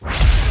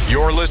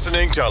You're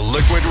listening to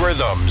Liquid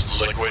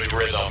Rhythms. Liquid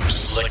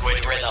Rhythms.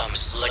 Liquid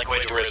Rhythms.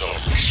 Liquid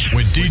Rhythms.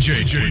 With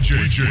DJ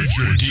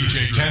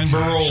Ken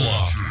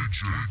Barola.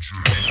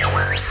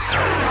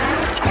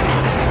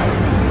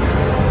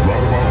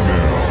 Right about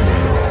now,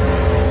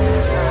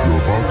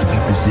 you're about to be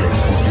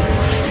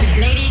possessed.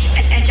 Ladies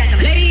and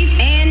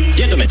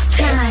gentlemen. It's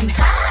time. Put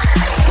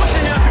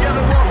your hands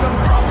together, welcome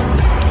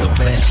the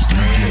best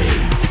DJ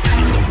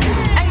in the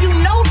world. And you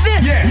know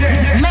this,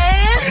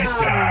 man. This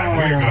time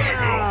we're gonna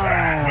go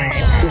back.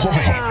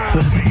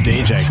 This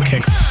DJ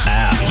kicks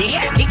ass.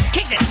 Yeah, he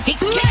kicks it. He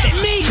kicks it.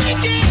 Me.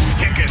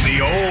 Kicking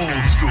the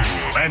old school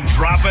and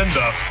dropping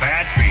the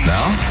fat beat.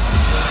 Now,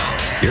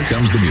 here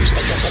comes the music.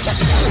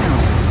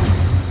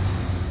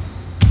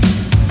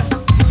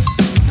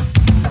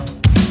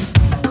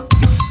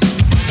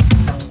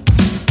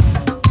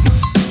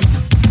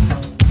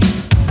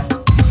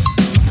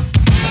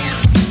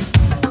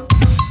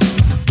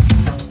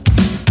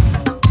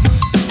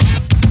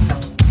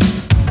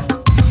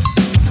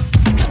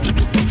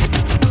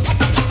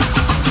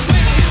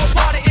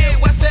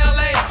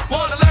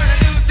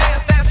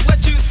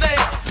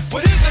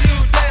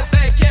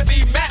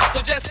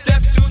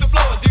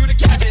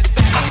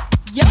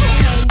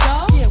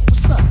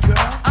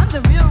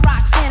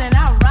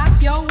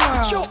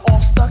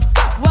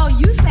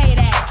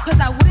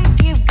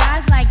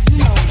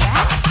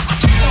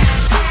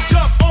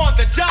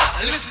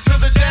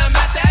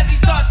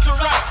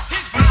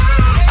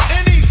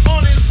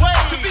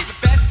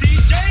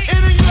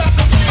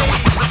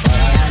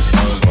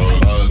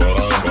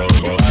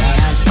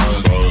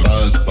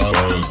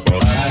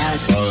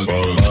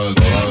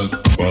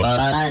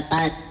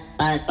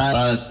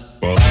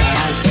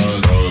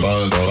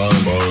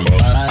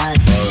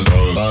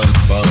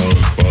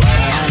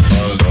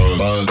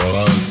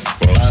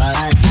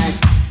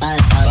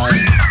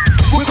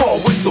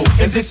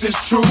 This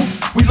is true.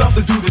 We love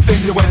to do the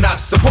things that we're not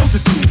supposed to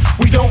do.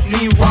 We don't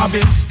mean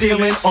robbing,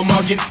 stealing, or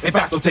mugging. In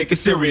fact, don't take it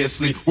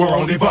seriously. We're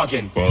only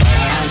bugging.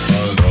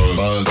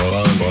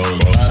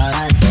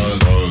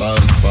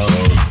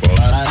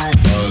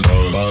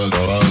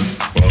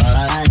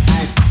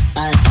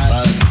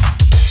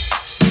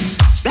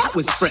 That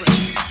was fresh.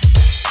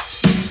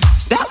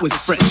 That was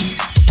fresh.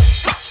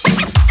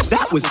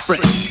 That was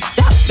fresh.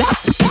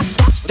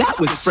 That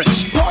was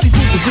fresh. Party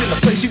people's in the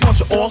place, we want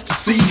you all to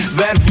see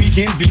that we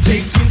can be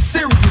taken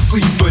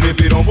seriously. But if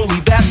you don't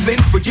believe that, then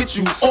forget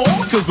you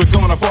all, cause we're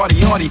gonna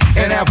party hardy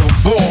and have a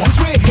ball. Cause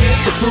we're here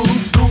to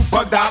prove through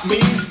bugged out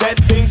means that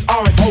things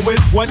aren't always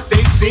what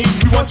they seem.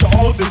 We want you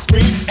all to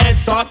scream and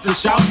start to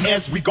shout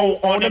as we go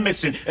on a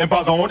mission and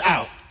bug on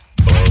out.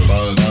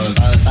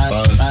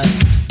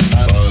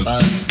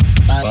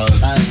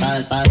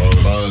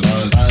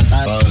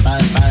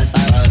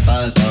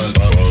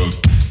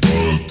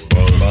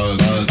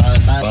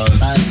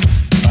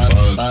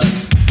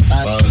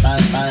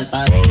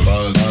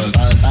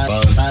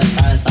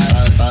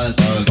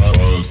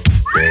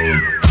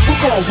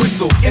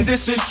 Whistle, and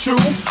this is true.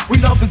 We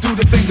love to do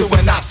the things that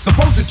we're not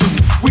supposed to do.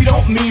 We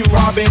don't mean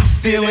robbing,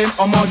 stealing,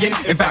 or mugging.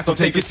 In fact, don't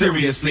take it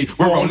seriously.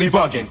 We're only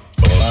bugging.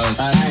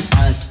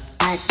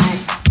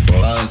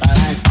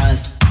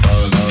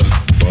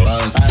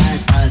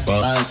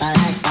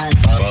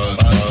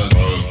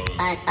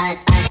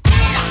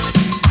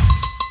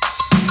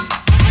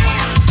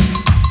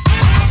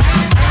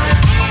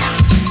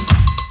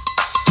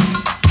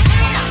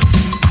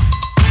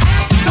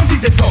 Some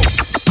DJs go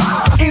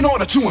in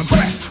order to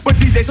impress, but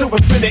DJ Silver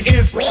Spinner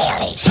is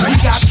really. We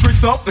got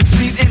tricks up the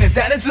sleeve, and if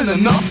that isn't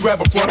enough, grab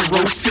a front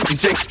row seat and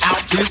check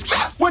out this.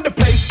 When the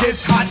place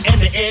gets hot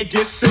and the air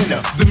gets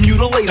thinner, the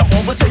mutilator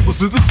on the table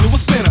is a silver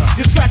spinner.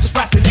 Your scratch is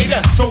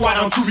fascinator, so why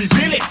don't you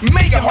reveal it?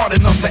 Make it hard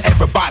enough so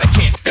everybody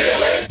can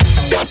feel it.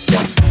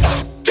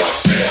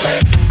 Feel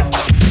it.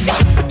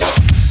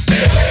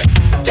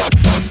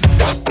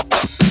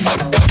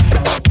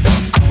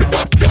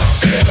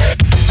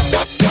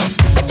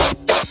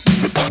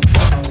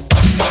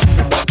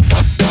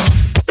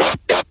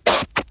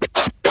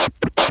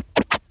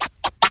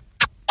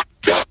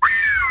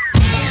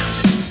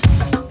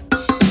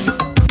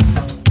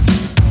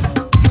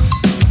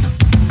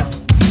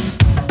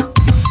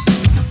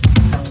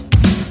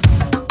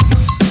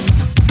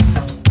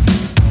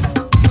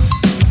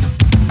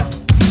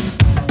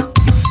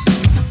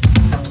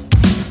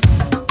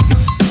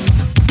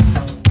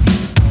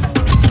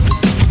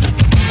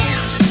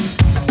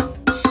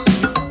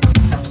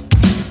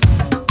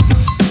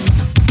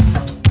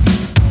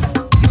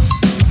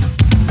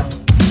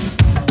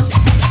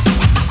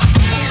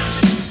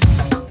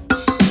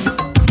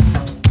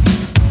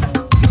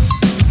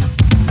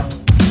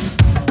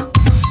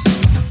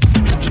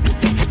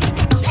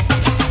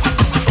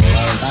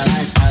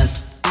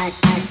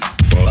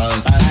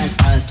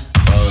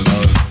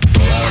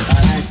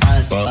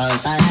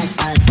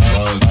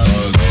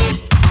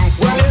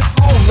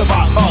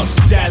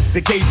 Jazz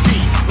and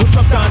KD, but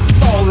sometimes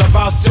it's all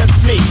about just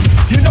me.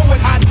 You know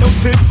what I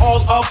notice all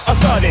of a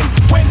sudden?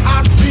 When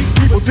I speak,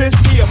 people diss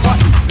ear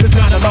button. There's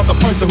not another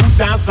person who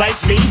sounds like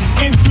me.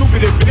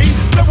 Indubitably,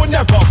 there will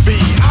never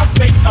be. I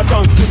say a ton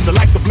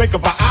blink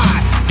of an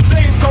eye.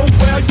 Saying so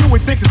well, you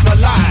would think it's a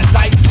lie.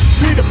 Like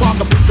Peter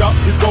Parker picked up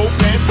his gold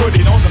pen, put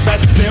it on the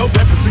back of cell,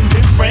 then pursued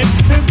his friend.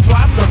 His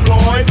plot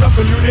deployed, the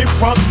polluted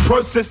front,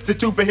 persisted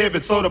to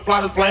prohibit, so the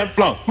plot is plan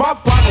flunk. My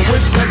problem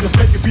with plans of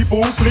making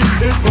people flee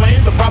is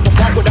playing the proper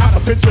part without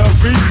a picture of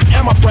greed.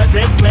 And my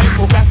present plan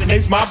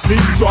procrastinates my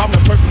plea, so I'm the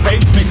perfect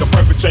base, make the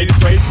perpetrator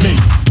praise me.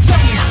 Tell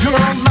me,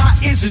 girl, now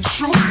is it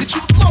true that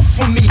you love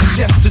for me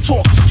just to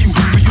talk to you?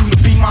 For you to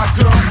be my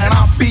girl and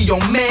I'll be your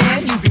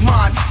man. You be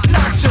mine,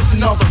 not just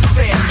another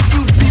fan.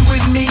 You be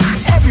with me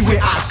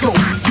everywhere I go.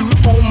 You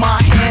hold my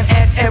hand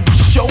at every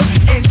show.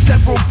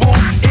 Inseparable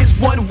is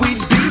what we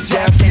be.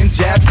 Jazz and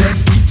jazz and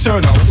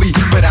eternally.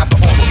 But after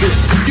all of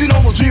this, you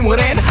know no dream would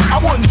end. I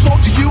wouldn't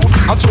talk to you,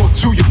 I'll talk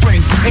to your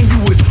friend. And you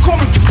would call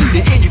me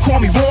conceited and you call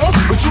me wrong.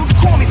 But you'd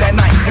call me that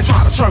night and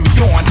try to turn me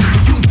on.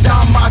 You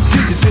dial my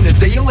digits in the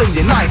day or late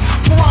at night.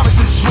 Promise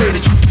and swear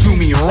that you do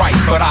me right.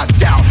 But I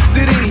doubt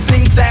that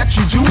anything that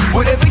you do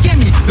would ever give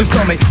me the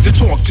stomach to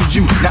talk to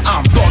you. Now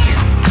I'm bugging.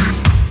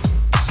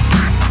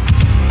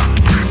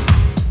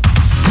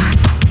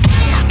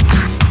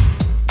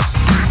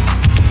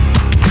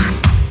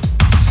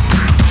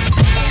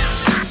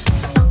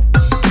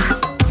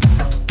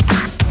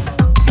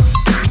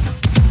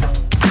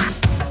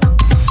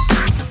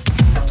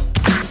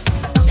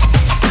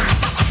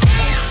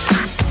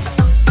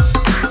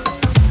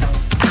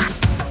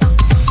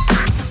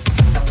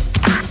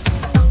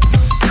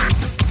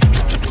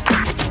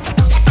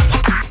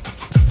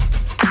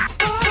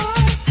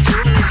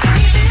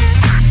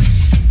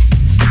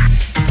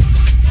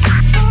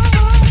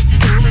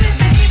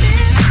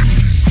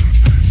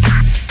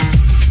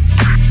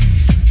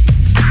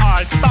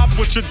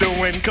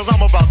 Cause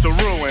I'm about to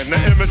ruin the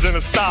image and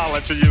the style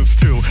that you're used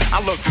to.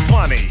 I look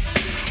funny,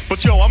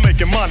 but yo, I'm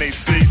making money,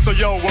 see? So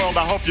yo, world,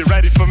 I hope you're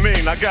ready for me.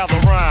 Now gather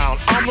round.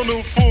 I'm the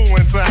new fool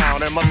in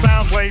town, and my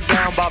sound's laid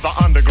down by the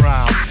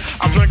underground.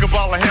 I drink a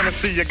bottle of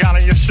Hennessy you got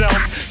on your shelf,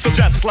 so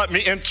just let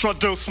me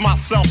introduce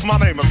myself. My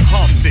name is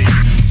Humpty,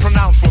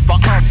 pronounced with the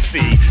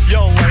umpty.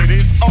 Yo,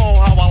 ladies, oh,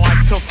 how I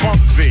like to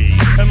funk thee.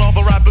 And all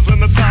the rappers in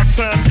the top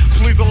 10,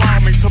 please allow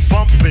me to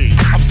bump thee.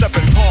 I'm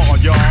stepping tall,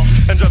 y'all,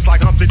 and just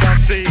like Humpty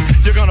Dumpty,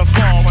 you're gonna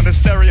fall when the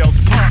stereos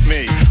pump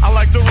me. I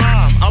like to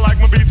rhyme, I like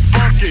my beats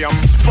funky, I'm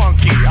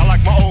spunky. I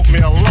like my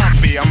oatmeal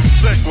lumpy, I'm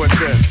sick with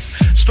this.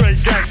 Straight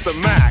gangster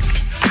Mac.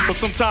 But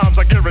sometimes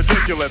I get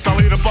ridiculous. I'll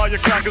eat up all your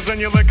crackers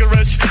and your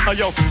licorice. Oh,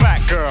 yo,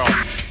 fat girl,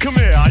 come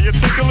here, are you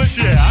ticklish?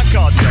 Yeah, I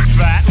called you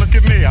fat. Look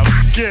at me, I'm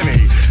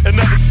skinny. It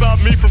never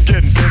stopped me from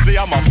getting busy.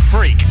 I'm a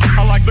freak.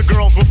 I like the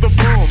girls with the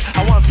boom.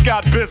 I once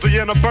got busy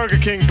in a Burger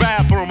King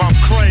bathroom. I'm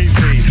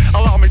crazy.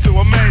 Allow me to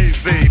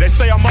amaze thee. They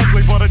say I'm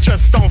ugly, but it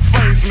just don't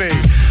faze me.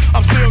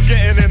 I'm still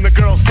getting in the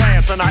girls'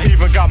 pants, and I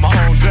even got my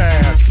own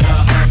dance. The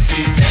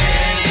Humpty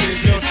Dance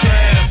is your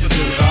chance to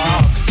do the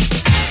hump.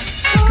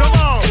 Come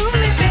on.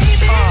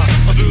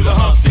 I do the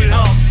Humpty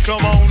Hump.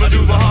 Come on, I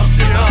do the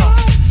Humpty Hump.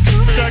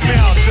 Check me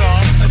out,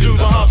 y'all. I do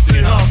the Humpty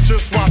Hump.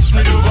 Just watch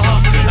me do the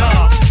Humpty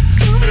Hump.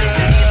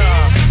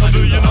 Yeah.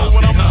 Do you know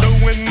what I'm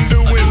doing the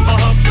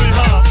Humpty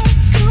Hump?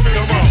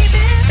 Come on.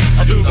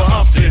 I do the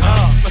Humpty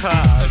Hump.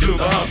 I do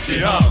the Humpty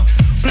Hump.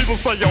 People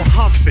say, yo,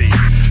 Humpty,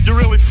 you're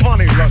really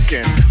funny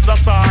looking.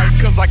 That's alright,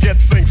 cause I get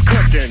things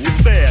cooking. You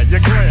stare, you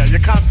glare, you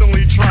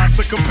constantly try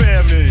to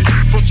compare me,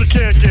 but you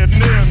can't get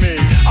near me.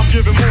 I'm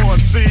giving more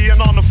C, and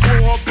on the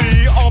floor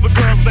B, all the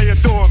girls, they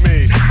adore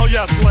me. Oh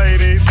yes,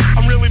 ladies,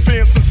 I'm really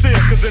being sincere,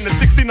 cause in the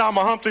 69,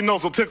 my Humpty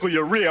nose will tickle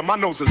your rear. My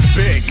nose is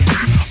big.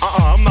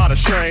 I'm not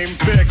ashamed,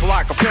 big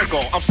like a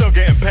pickle. I'm still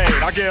getting paid,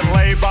 I get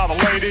laid by the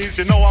ladies.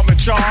 You know I'm in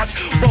charge,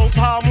 both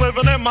how I'm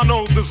living and my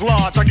nose is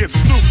large. I get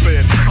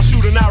stupid, I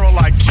shoot an arrow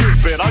like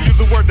Cupid. I use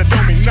a word that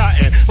don't mean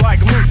nothing,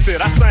 like Luke did.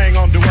 I sang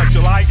on Do What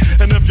You Like,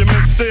 and if you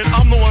missed it,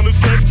 I'm the one who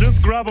said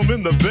just grab them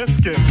in the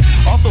biscuits.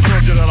 Also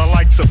told you that I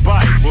like to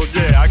bite. Well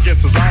yeah, I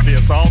guess it's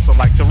obvious I also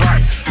like to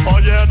write.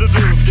 All you had to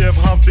do was give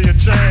Humpty a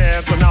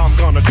chance, and now I'm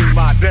gonna do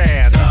my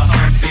dance. The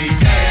Humpty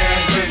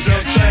Dance is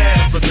your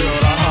chance to do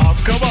the hump.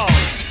 Come on,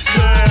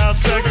 yeah,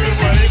 sexy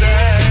lady.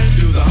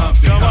 Do the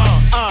Humpty Hump. Come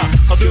on,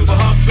 I'll do the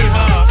Humpty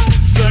Hump.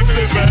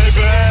 Sexy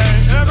baby,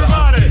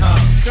 everybody,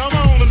 come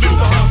on and do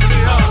the Humpty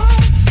Hump.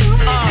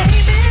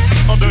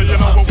 Oh, do you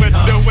know what we're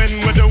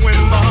doing? We're doing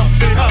the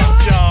Humpty Hump,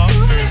 y'all.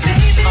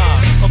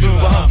 I'll do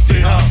the Humpty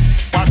Hump.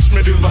 Watch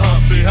me do the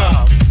Humpty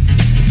Hump.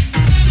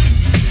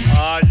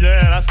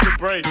 Yeah, that's the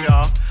break,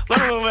 y'all. Let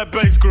me know that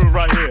bass groove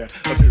right here.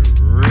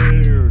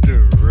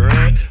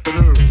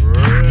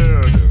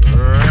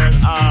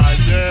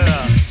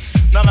 Yeah.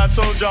 Now that I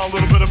told y'all a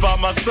little bit about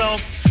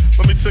myself,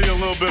 let me tell you a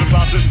little bit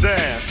about this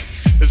dance.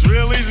 It's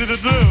real easy to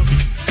do.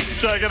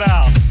 Check it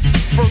out.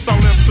 First I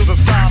limped to the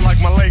side like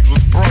my legs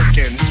was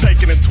broken,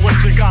 shaking and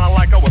twitching, kinda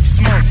like I was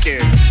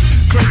smoking.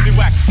 Crazy,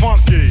 whack,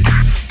 funky.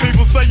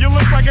 People say you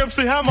look like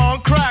MC Hammer on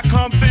crack,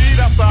 Humpty.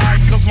 That's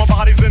alright, cause my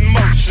body's in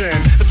motion.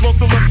 It's supposed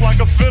to look like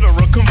a fit or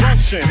a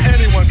convulsion.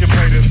 Anyone can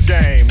play this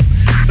game.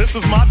 This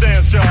is my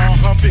dance, y'all.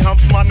 Humpty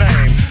Hump's my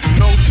name.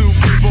 No two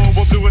people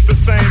will do it the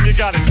same. You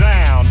got it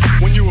down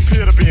when you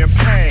appear to be in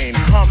pain.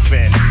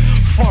 Humping,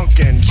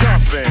 funkin',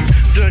 jumping. jumping.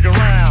 Dig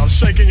around,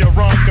 shaking your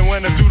rump. And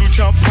when the doodle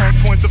chump punk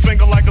points a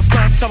finger like a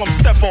stunt, tell him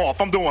step off,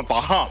 I'm doing the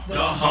hump. The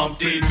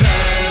Humpty Dance,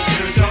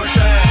 here's your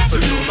chance to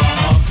do the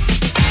hump.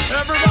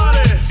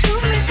 Everybody, do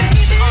me,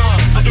 baby.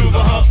 I do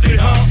the Humpty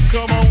Hump.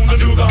 Come on, I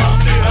do the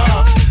Humpty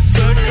Hump.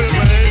 Sexy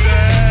lady.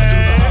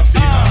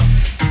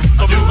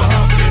 I do the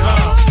Humpty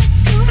Hump.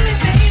 Do me,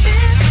 baby.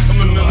 I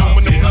do the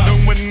Humpty Hump.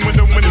 I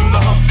do the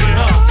Humpty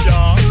Hump,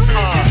 y'all.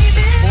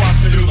 Watch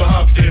me do the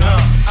Humpty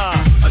Hump.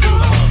 I do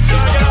the Humpty Hump.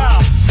 Check it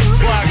out,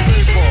 black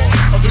people.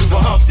 I do the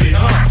Humpty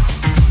Hump.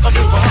 I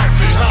do the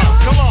Humpty Hump.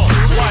 Come on,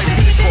 white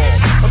people.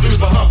 I do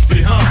the Humpty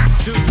Hump.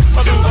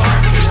 I do the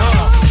Humpty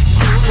Hump.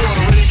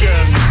 Puerto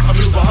Ricans. I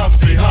do the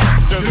Humpty Hump.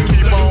 Just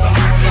keep on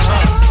doing the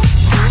hump.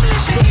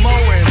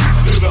 Samoans.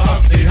 Do the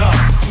Humpty Hump.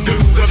 Do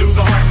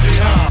the Humpty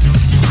Hump.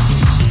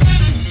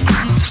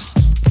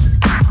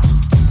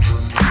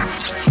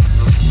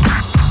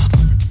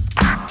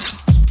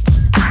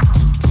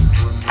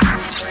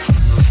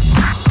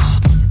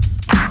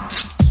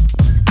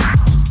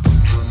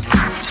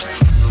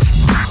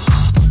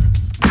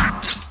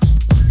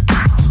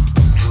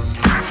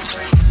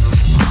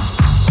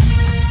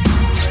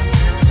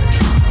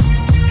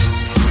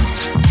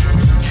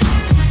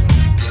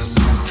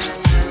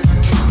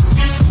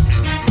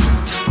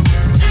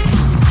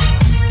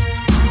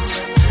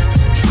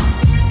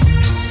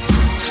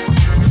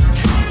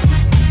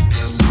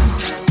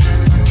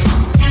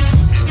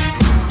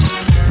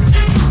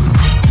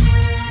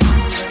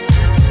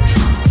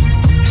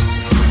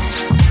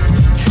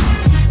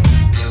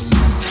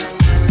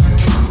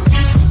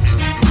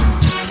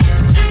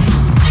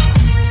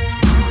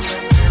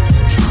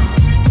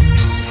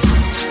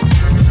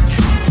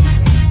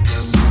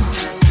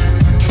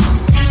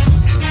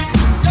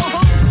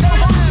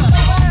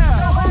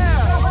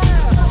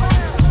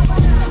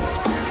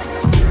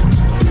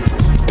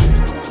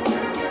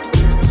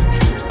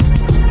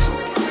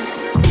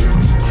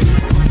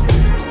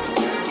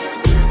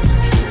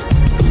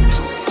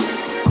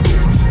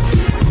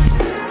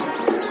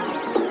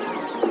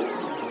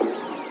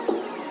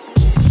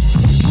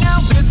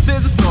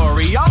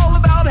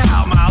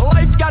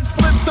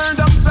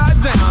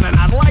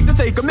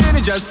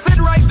 Just sit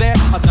right there.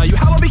 I'll tell you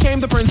how I became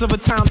the prince of a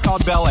town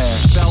called Bel Air.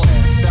 Bel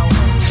Air. Bel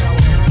Air.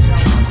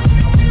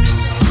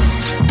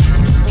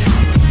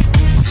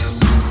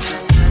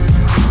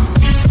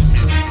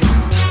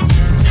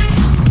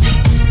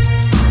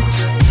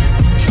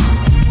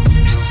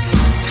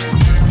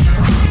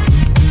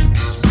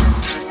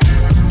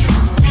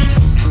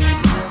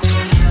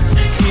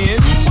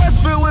 In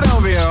West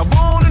Philadelphia,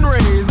 born and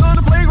raised on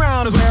the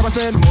playground is where I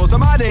spend most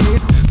of my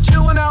days.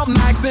 Chilling out,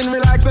 maxing,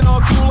 relaxing,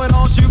 all cool and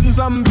all shooting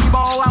some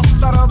b-ball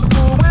outside of the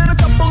school. When a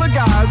couple of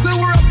guys who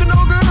were up to no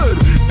good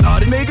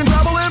started making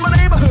trouble in my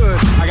neighborhood.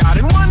 I got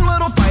in one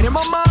little fight and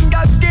my mom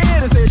got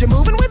scared and said, "You're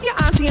moving with your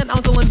auntie and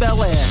uncle in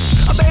Bel Air."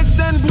 I begged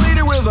and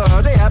pleaded with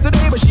her day after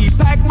day, but she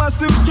packed my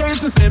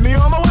suitcase and sent me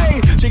on my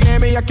way. She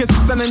gave me a kiss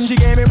and then she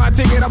gave me my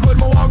ticket. I put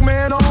my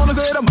Walkman on and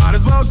said I might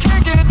as well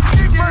kick it.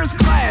 First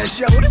class,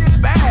 yo, this is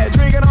bad.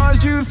 Drinking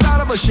orange juice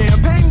out of a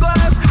champagne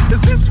glass.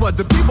 Is this what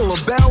the people of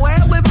Bel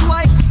Air live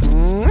like?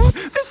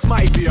 This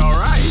might be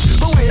alright,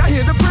 but wait, I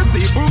hear the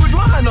prissy,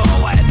 bourgeois and all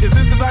that. Is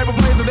this the type of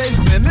place that they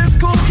should send this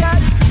cool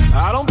cat?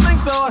 I don't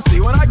think so. I see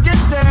when I get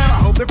there. I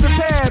hope they're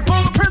prepared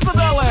for the Prince of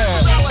Bel Air.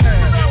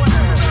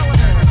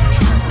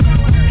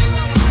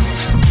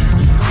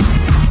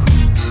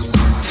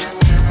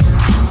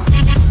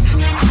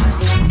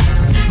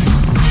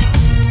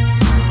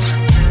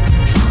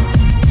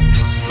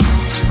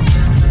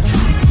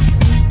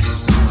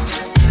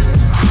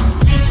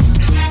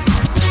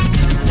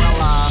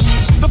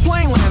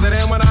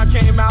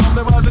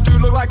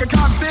 Like a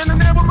cop standing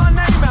there with my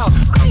name out.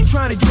 I ain't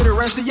trying to get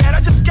arrested yet, I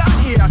just got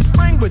here. I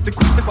sprang with the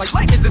quickness like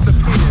lightning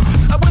disappeared.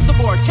 I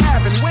whistled for a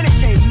cab and when it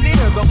came near,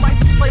 the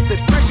license plate said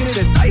freshen it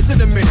and dice in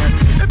the mirror.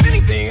 If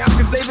anything, I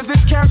could say that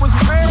this cab was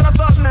rare, but I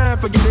thought, nah,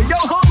 forget it. Yo,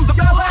 home to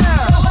Bel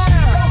Air.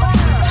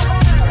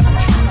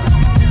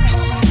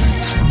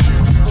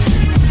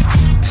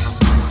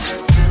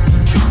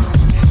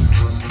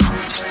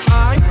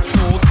 I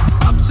pulled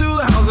up to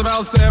the house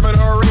about 7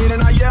 or 8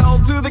 and I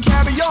yelled to the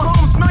cabbie, "Yo,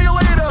 home, smell you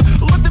later."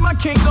 Looked at my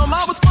kingdom,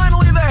 I was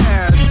finally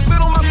there to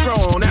sit on my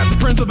throne as the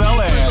Prince of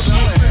Bel Air.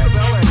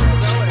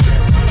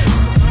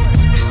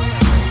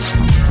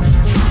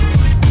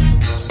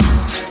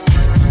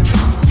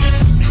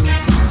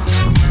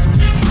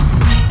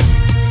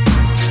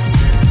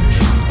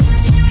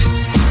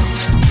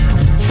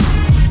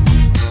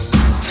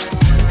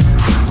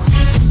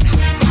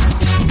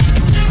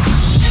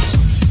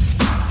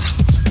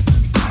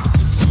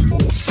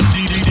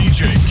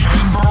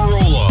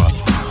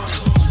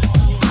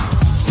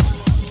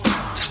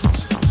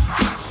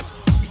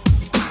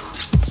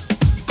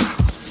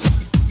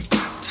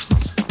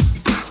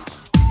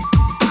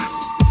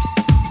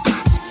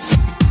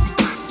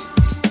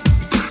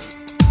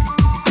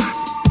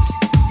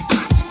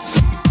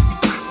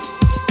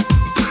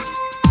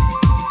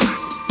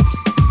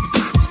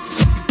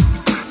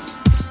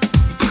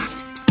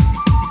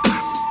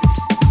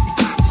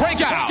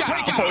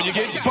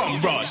 you get bum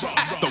rush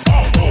at the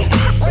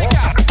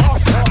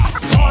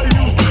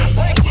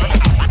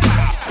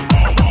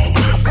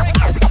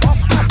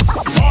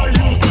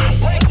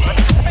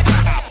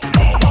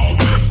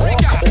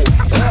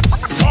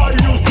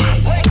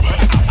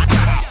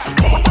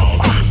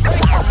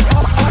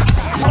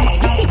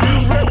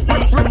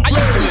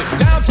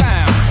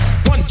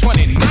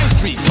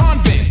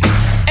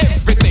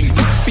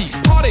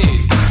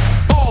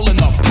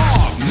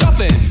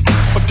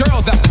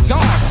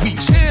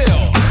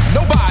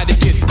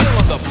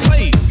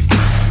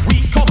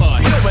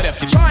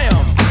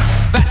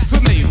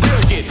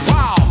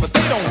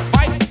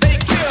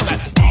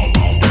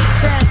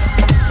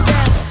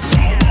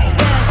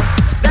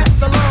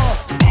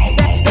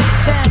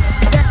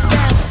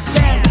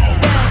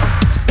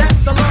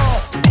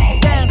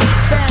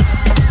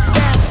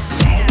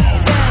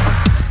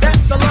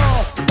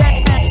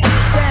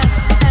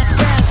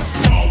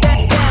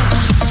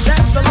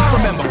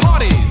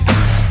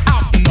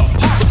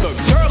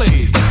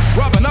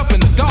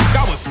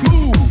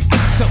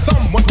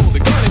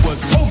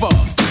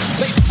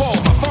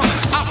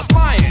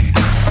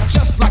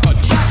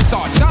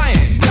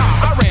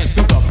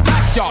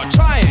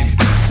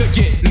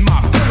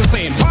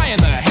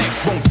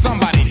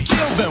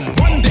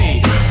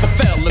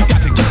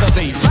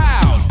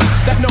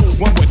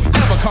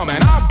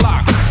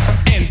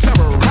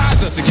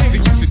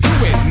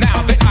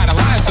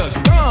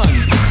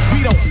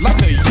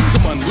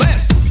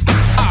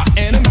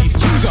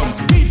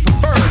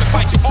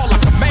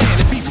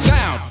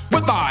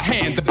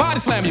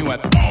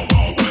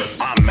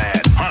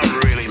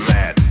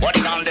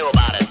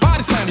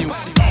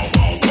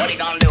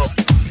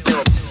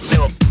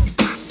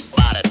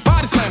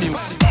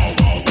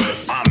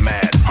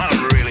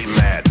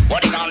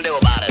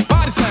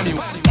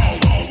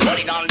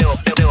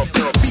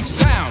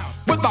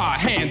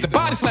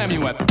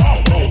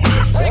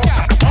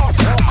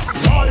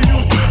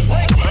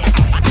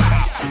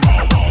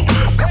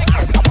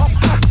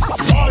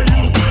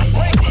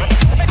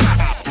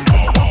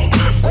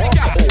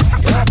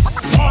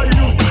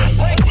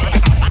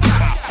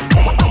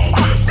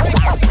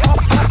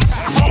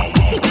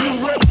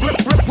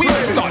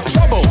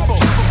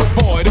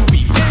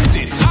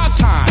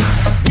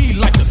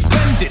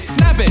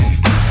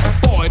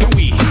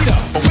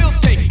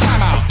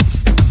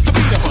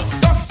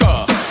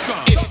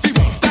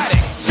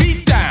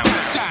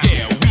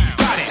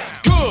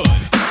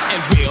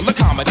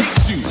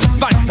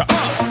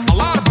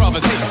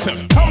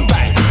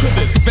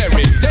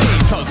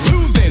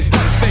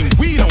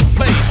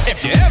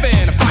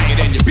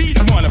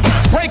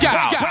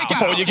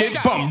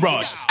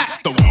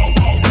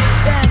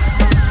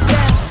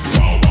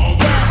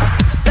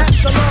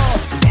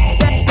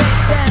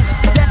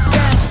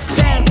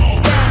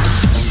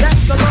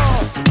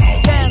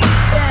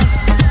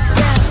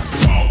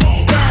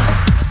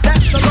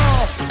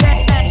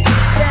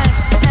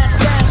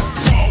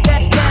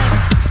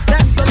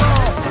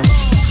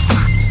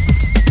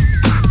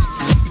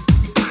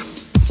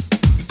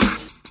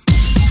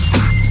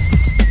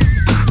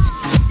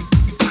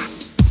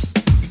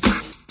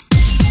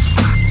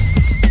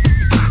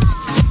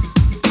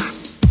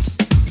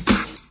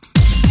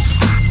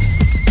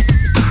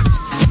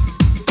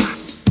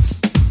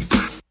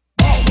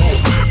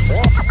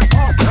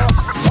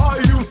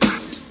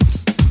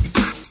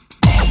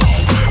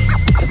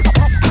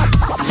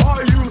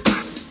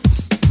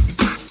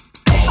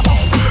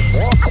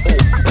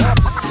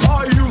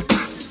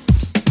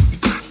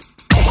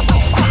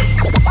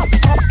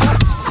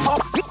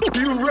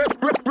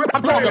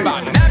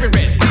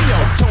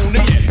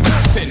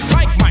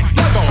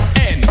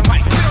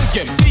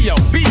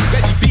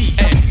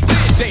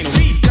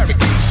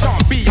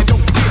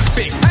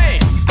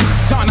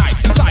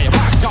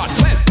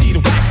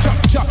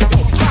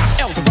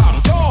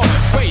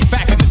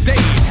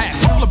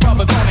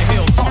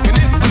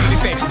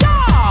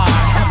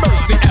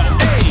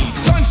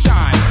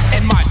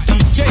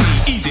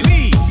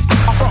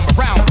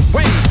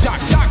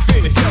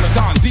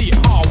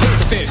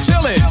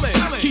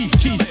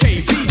Keith,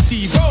 KB,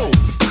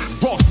 Steve-O.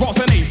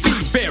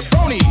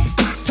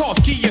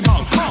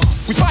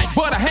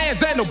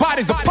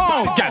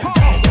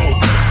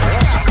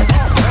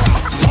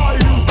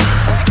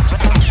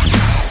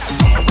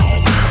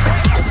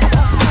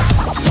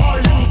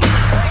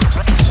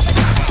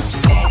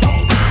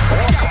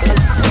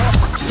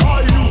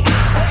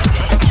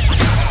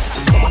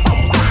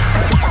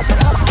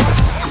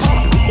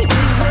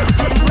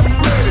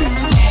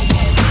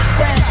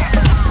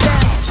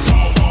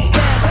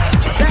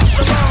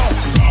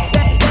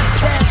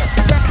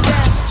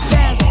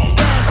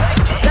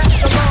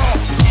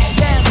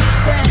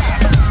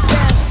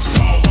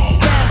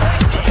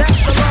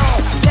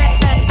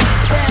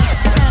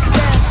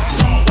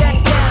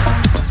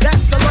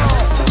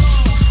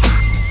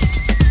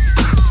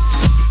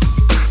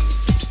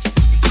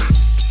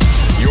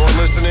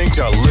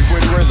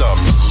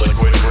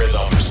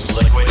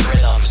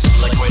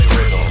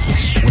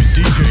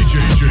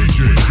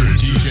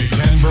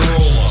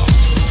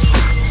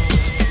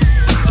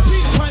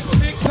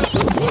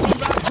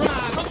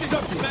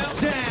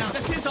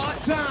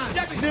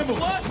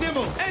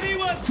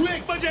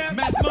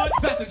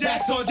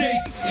 Jacks or J's.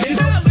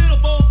 It's a little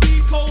Bo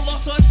Peep, Cole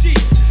lost her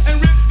sheep. And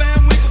Rip Van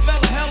Winkle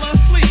fell a hell of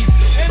sleep.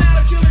 And out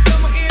of killing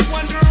summer in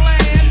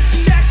Wonderland.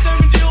 Jack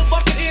serving Jill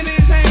bucket in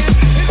his hand.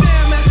 And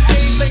damn at the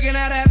stage making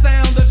out that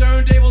sound. The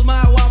turntables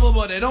might wobble,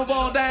 but they don't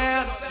fall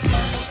down.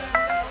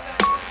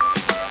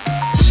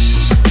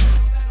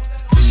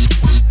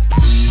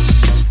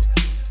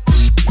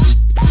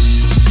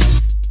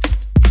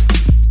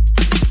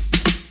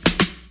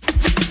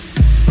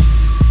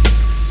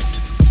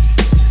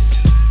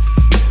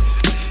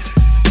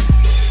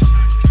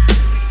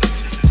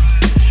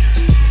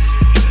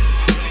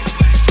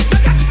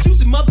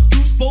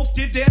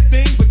 Did their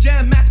thing, but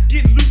Jam Max is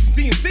getting loose and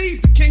DMC's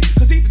the king,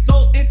 cause he's the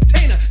adult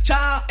entertainer,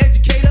 child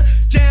educator,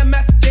 Jam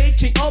Max J,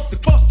 king of the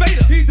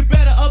crossfader. He's the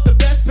better of the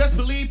best, best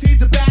believe he's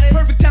the baddest.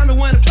 Perfect timing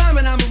when I'm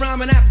climbing, I'm a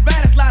rhyming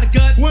apparatus, lot of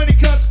guts. When he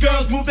cuts,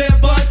 girls move their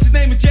butts. His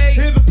name is Jay,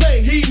 hear the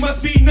play, he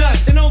must be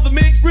nuts. And on the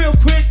mix, real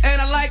quick,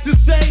 and I like to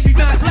say, he's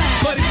not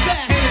black, but he's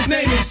fast, and his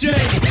name is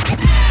Jay.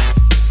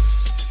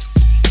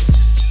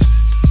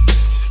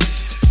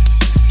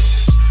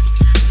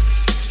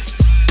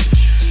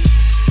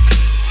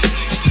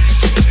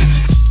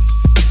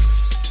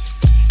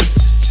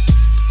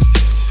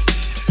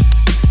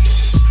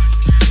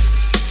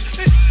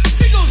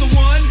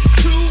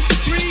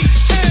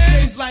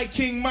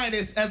 King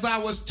Midas, as I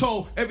was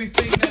told,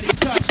 everything that he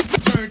touched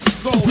turned to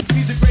gold.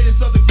 He's the greatest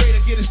of the great,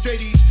 I get it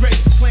straight, he's great.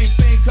 Claim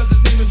fame cause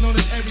his name is known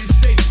in every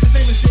state. His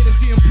name is Jay, to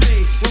see him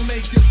play will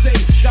make you say,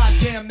 God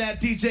damn,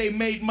 that DJ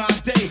made my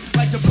day.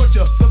 Like the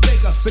butcher, the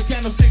baker, the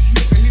candlestick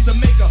maker. He's a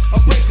maker, a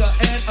breaker,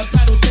 and a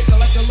title taker.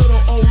 Like a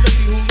little old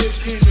lady who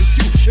lived in the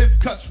shoe.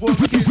 If cuts were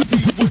kids,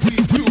 he would be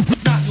you.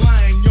 Not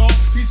lying, y'all,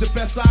 he's the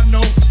best I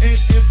know. And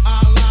if I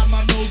lie,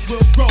 my nose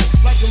will grow.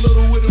 Like a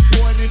little wooden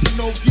boy named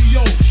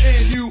Pinocchio.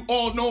 And you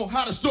all know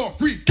how the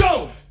story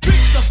go.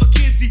 Tricks up for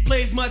kids, he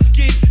plays much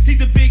kids. He's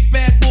the big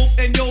bad wolf,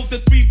 and yo, the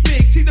three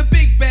pigs. He's the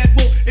big bad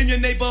wolf in your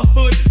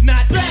neighborhood.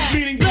 Not bad,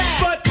 meaning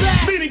bad, but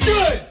bad, meaning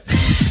good.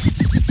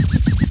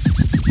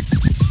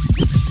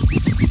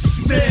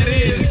 There it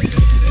is.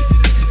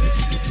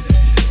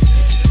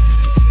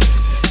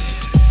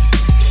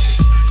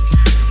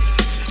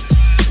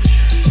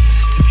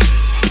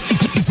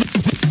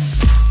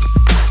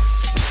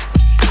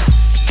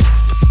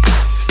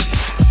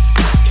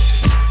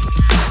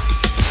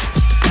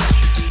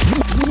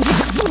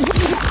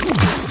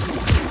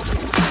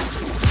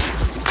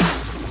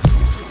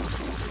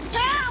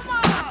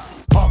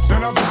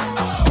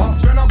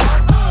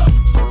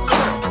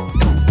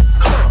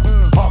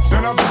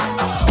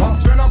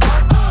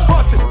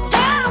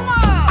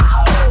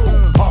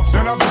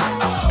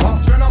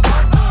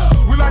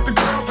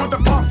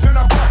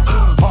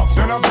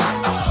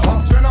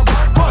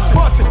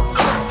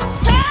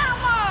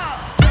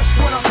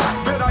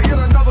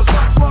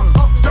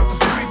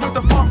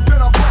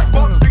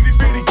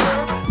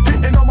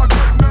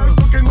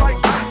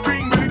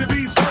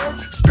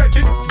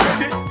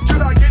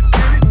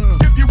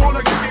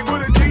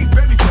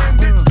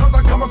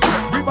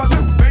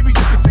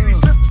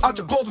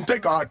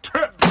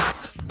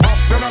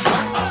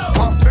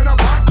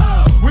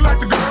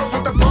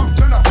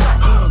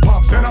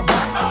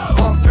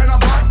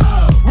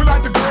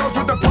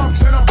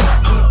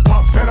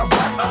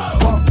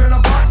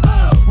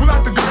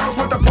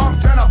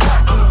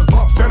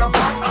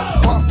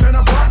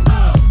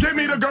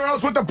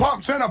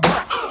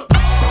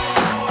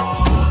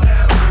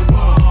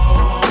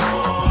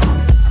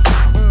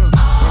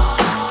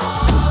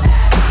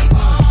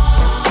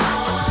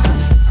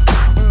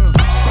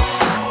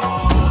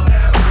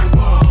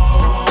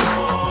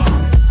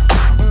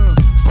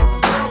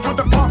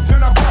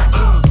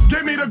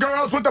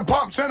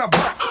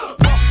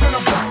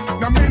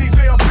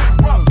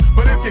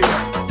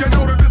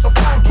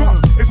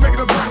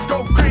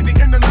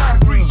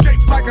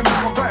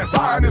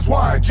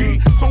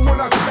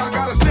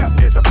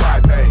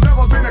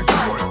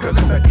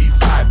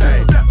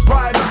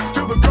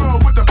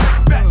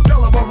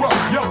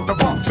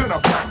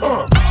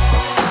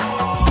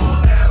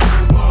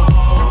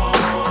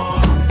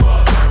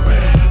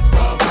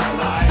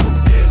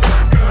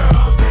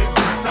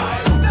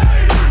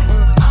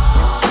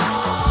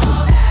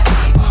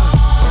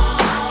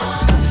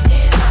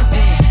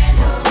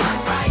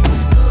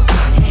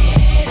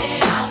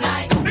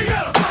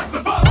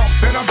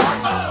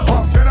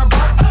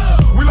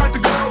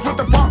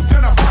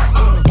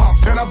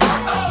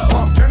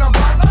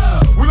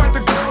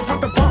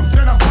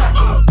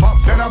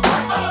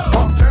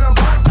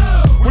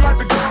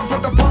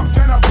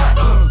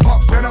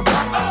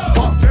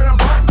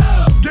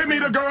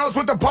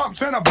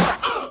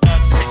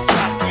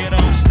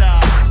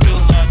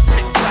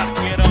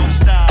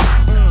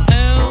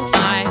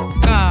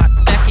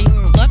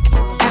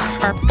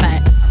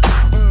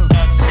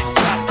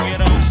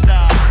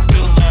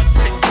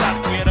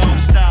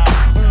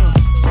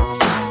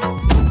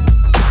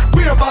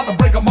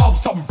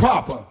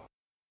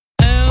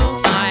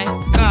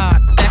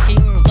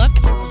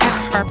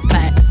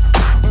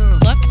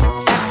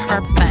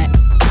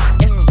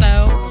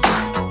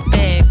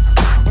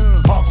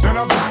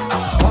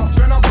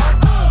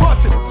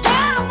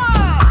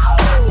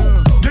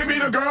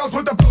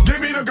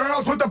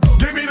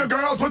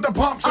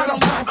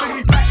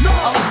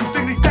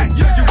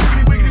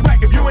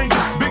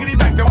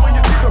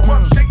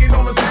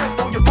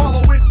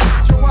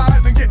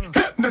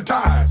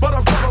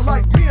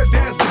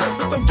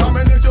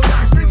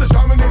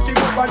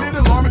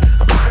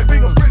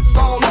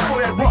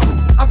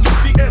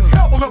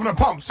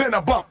 bounce and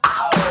a bump.